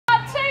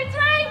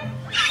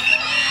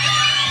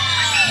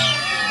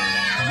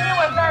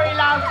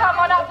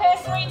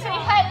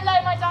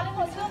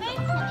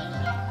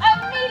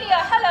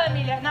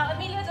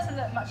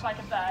look much like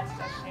a bird,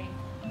 does she?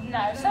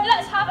 No. So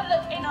let's have a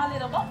look in our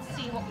little box,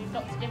 see what we've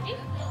got to give you.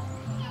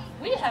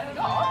 We have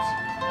got,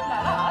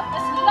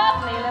 this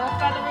lovely little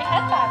feathery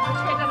headband,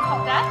 which we're going to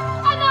pop there.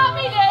 And now,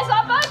 Amelia, is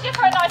our bird. Give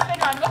her a nice big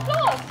round of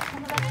applause.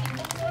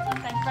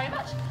 Thank you very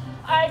much.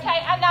 Okay,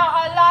 and now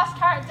our last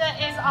character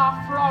is our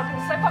frog.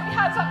 So put your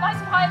hands up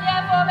nice and high in the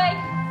air for me.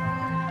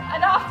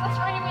 And after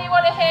 3, we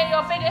want to hear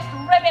your biggest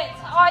ribbit.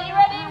 Are you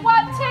ready? 1, 2,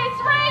 3.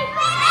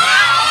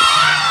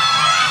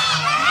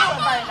 You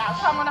were very loud.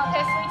 Come on up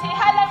here, sweetie.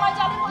 Hello, my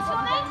darling. What's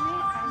your name?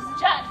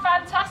 Jack.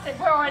 Fantastic.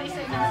 We're already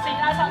sitting in the seat.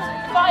 That's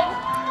absolutely fine.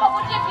 But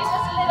we'll give you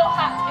just a little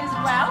hat as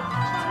well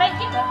to make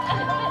it look a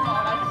little bit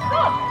more like a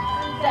frog.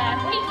 There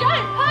we go.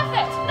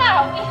 Perfect.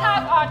 Now we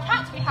have our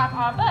cat, we have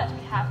our bird,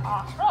 we have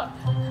our frog.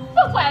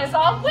 But where's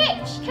our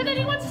witch? Can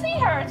anyone see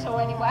her at all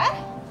anywhere?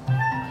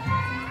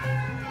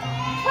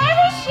 Where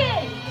is she?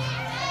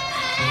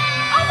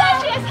 Oh, there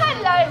she is.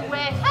 Hello,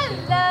 witch.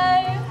 Hello.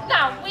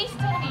 Now, we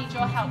still need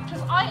your help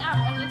because I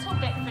am a little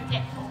bit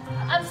forgetful.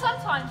 And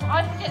sometimes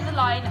I forget the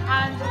line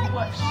and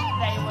whoosh,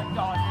 they were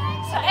gone.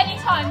 So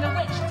anytime the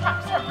witch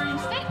taps her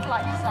broomstick,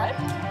 like so,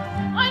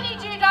 I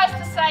need you guys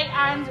to say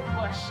and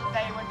whoosh,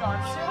 they were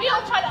gone. So we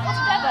all try that all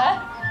together.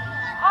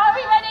 Are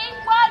we ready?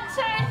 1,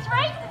 2,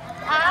 3.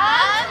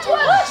 And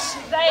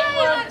whoosh, they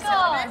were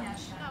gone.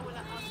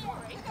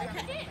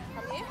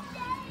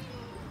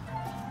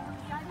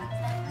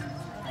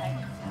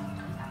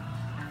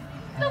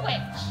 The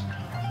witch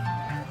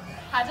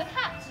had a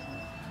cat.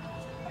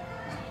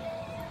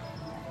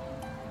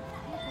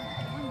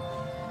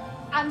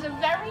 And a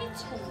very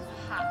tall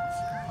hat.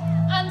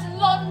 And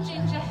long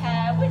ginger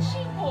hair, which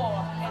she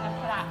wore in a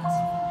plait.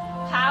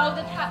 How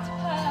the cat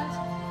purred,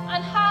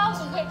 and how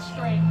the witch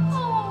screamed,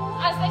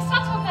 as they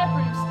sat on their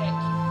broomstick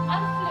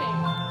and flew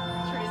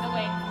through the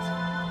wind.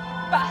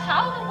 But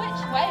how the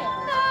witch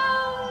wailed,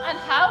 and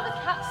how the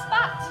cat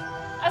spat,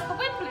 as the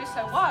wind blew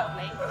so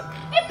wildly,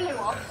 it blew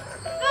off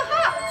the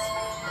hat.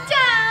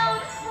 Down!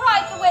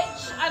 Cried the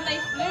witch, and they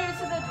flew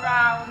to the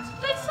ground.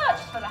 They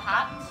searched for the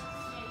hat,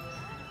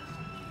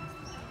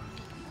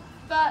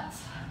 but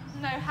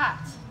no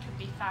hat could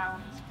be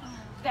found.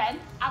 Then,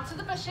 out of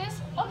the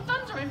bushes, on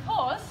thundering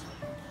paws,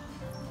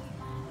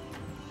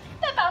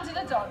 there bounded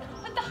a dog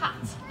with the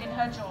hat in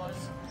her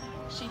jaws.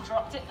 She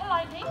dropped it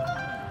politely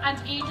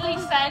and eagerly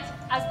said,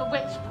 as the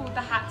witch pulled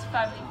the hat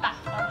firmly back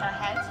on her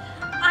head,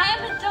 I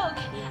am a dog,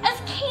 as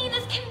keen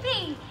as can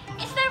be.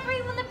 Is there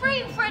room on the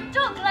broom for a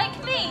dog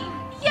like me?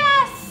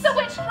 Yes, the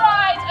witch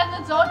cried, and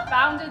the dog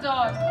bounded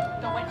on.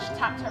 The witch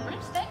tapped her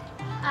broomstick,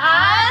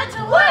 and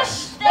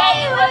whoosh,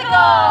 they were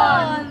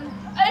gone.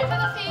 Over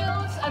the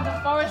fields and the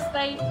forest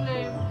they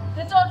flew.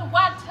 The dog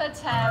wagged her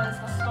tail as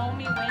the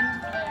stormy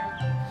wind blew.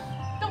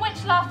 The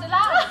witch laughed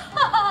aloud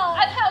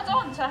and held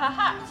on to her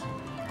hat.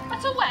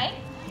 But away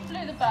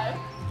flew the bow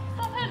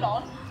from her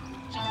long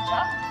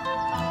ginger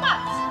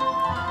mat.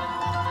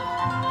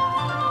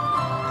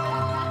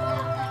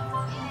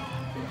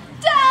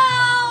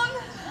 Down!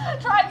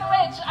 Cried the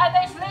witch, and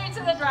they flew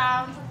to the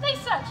ground. They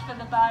searched for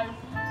the bow,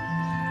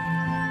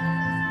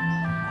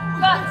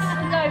 but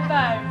no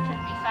bow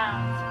could be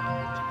found.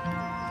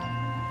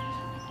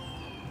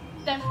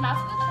 Then from out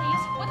of the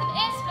trees, with an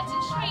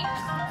ear-splitting shriek,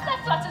 there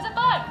fluttered a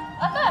bird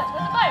with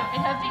a bow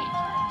in her beak.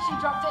 She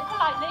dropped it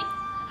politely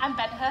and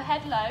bent her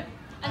head low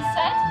and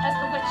said, as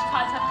the witch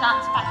tied her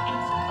plait back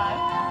into the bow,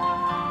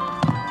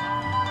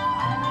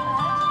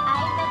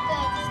 I'm a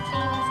bird as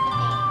clean as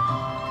can be.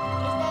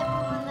 Is there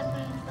room on the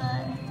broom for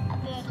a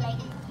bird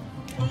like me?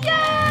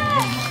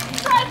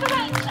 yes! Cried the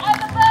witch, and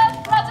the bird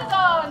fluttered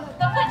on.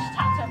 The witch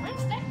tapped her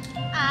broomstick,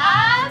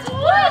 and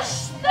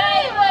whoosh,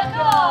 they were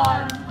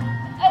gone.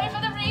 Over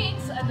the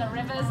reeds and the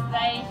rivers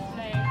they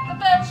flew. The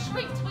birds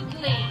shrieked with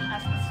glee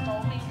as the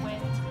stormy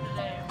wind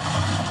blew.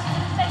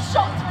 They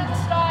shot through the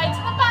sky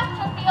to the back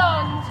and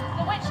beyond.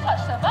 The witch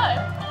touched her bow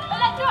and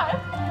let go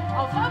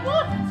of her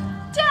wand.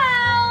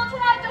 Down!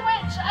 Cried the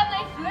witch, and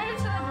they flew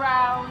to the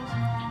ground.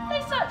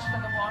 They searched for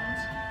the wand,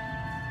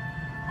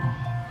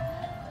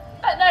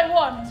 but no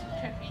wand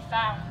could be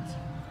found.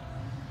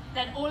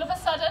 Then all of a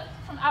sudden,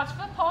 from out of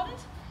a pond,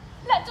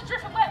 leapt a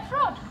dripping wet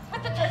frog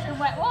with the dripping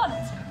wet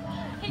wand.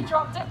 He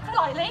dropped it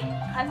politely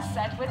and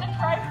said with a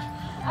croak,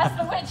 as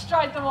the witch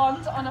dried the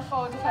wand on a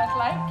fold of her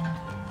cloak,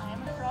 I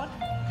am a frog,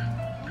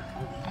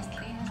 as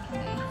clean as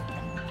can be.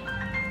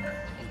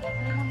 Is there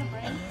room on the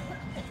broom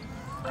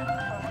for a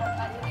frog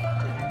like me?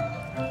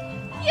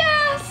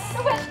 Yes!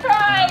 The witch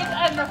cried,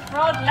 and the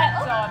frog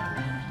leapt on.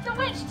 The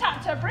witch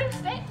tapped her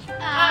broomstick,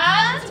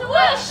 and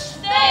whoosh,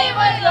 they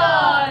were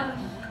gone.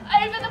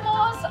 Over the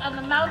moors and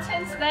the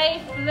mountains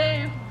they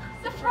flew.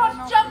 The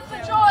frog jumped for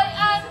joy,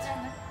 and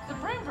the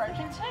broom broke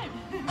in two.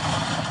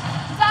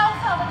 Down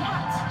fell the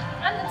cat,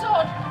 and the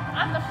dog,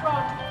 and the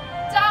frog.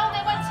 Down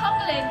they went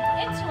tumbling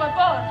into a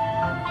bog.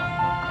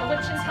 The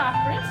witch's half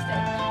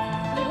broomstick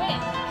flew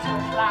into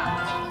a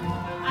cloud,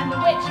 and the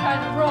witch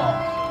heard a roar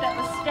that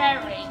was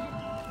scary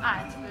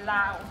and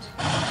loud.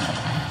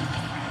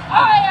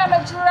 I am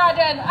a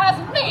dragon, as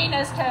mean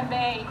as can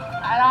be.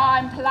 And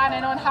I'm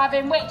planning on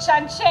having witch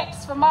and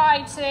chips for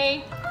my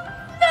tea.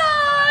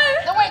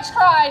 No! The witch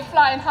cried,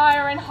 flying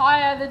higher and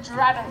higher. The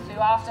dragon flew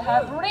after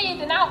her,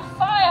 breathing out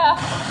fire.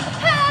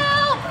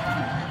 Help!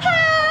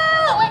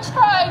 Help! The witch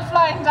cried,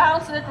 flying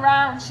down to the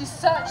ground. She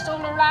searched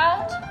all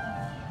around,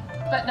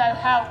 but no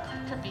help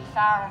could be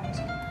found.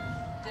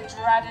 The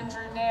dragon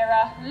drew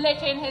nearer,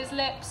 licking his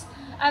lips,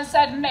 and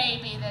said,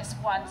 maybe this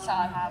one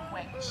time I'll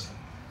witch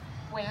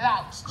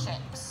without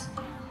chips.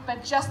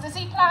 But just as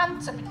he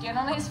planned to begin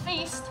on his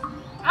feast,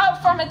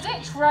 out from a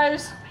ditch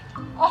rose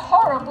a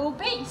horrible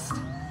beast.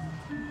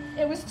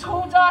 It was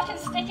tall, dark and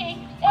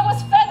sticky, it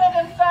was feathered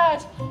and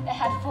furred, it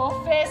had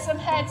 4 fearsome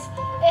heads,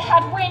 it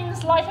had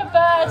wings like a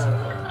bird,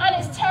 and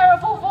its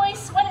terrible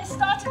voice when it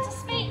started to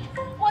speak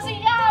was a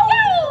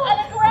yowl,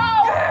 and a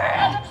growl,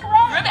 and a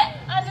croak,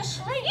 and a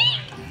shriek.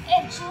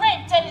 It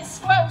dripped and it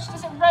squelched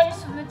as it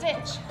rose from the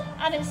ditch,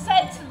 and it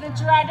said to the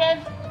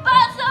dragon,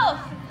 Buzz off!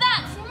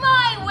 That's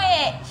my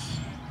witch!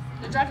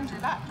 The dragon drew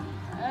back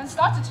and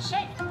started to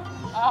shake.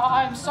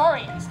 I'm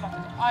sorry, he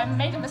spluttered. I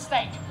made a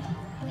mistake.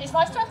 It's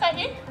nice to have met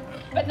you,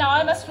 but now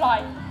I must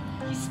fly.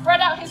 He spread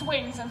out his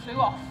wings and flew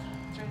off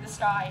through the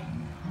sky.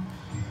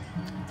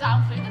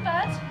 Down flew the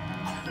bird.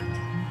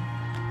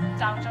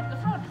 Down jumped the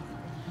frog.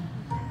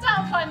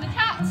 Down climbed the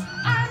cat.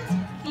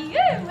 And you,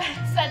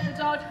 said the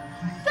dog.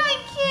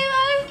 Thank you,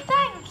 oh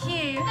thank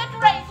you. The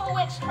grateful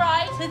witch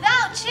cried.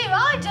 Without you,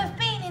 I'd have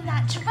been in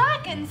that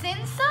dragon's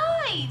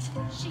inside.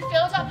 She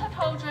filled up her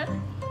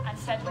cauldron and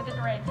said with a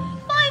grin,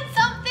 Find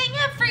something,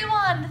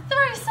 everyone!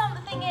 Throw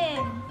something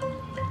in!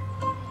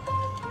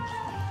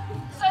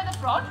 so the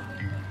frog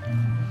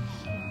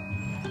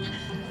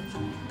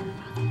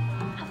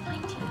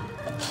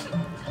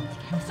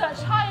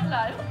searched high and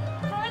low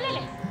for a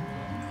lily.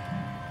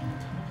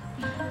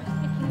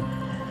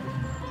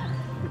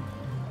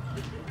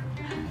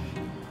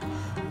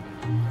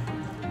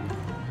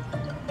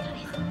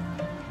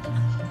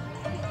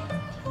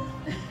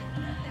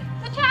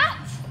 The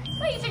cat,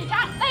 what are you doing,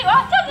 cat? There you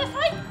are, come this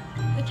way.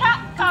 The cat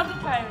found a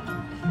cone.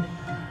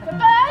 The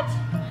bird,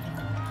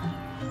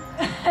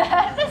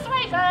 this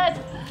way, bird.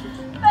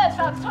 The bird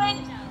found a twig,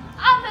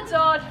 and the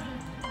dog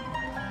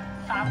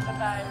found the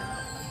bone.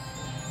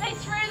 They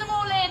threw them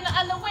all in,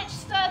 and the witch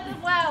stirred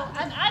them well,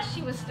 and as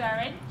she was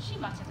stirring, she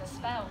muttered a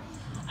spell.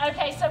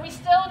 Okay, so we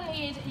still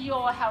need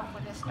your help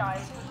with this,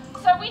 guys.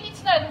 So we need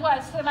to know the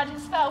words to the magic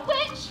spell.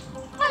 Witch,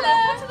 hello,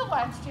 what are the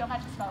words to your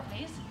magic spell,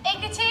 please?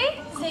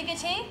 Iggity,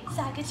 ziggity,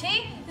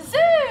 zaggity,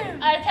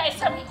 zoom! Okay,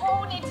 so we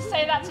all need to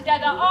say that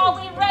together. Are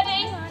we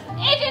ready?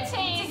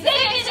 Iggity,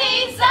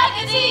 ziggity,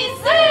 zaggity,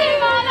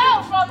 zoom! And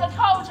out from the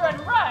cauldron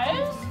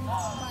rose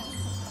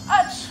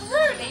a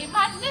truly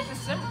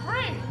magnificent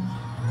broom.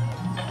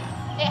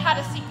 It had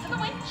a seat for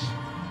the witch,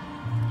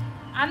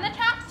 and the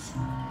cat,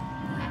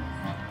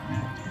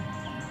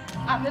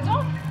 and the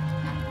dog.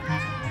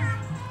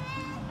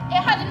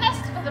 It had a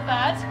nest for the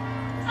bird,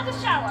 and a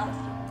shower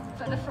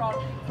for the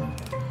frog.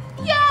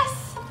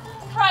 Yes!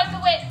 Cried the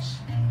witch,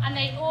 and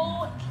they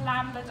all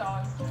clambered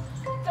on.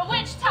 The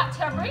witch tapped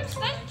her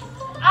broomstick,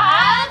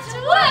 and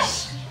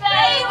whoosh!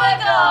 They were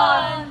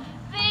gone!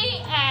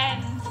 The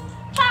end.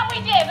 Can we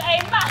give a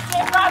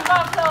massive round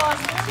of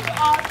applause to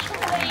our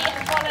 3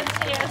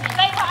 volunteers?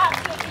 They were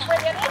absolutely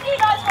brilliant. If you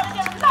guys want to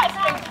give them a nice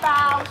big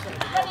bow.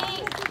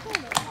 Ready?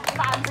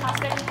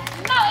 Fantastic.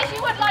 Now, if you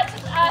would like to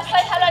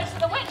say hello to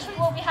the witch, we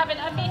will be having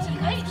a meet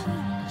and greet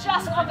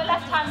just on the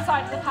left-hand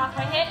side of the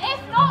pathway here. If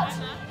not,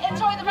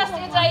 enjoy the rest of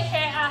your day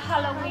here at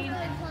Halloween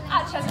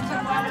at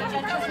Chessington, where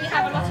we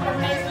have a lot of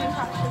amazing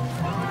attractions.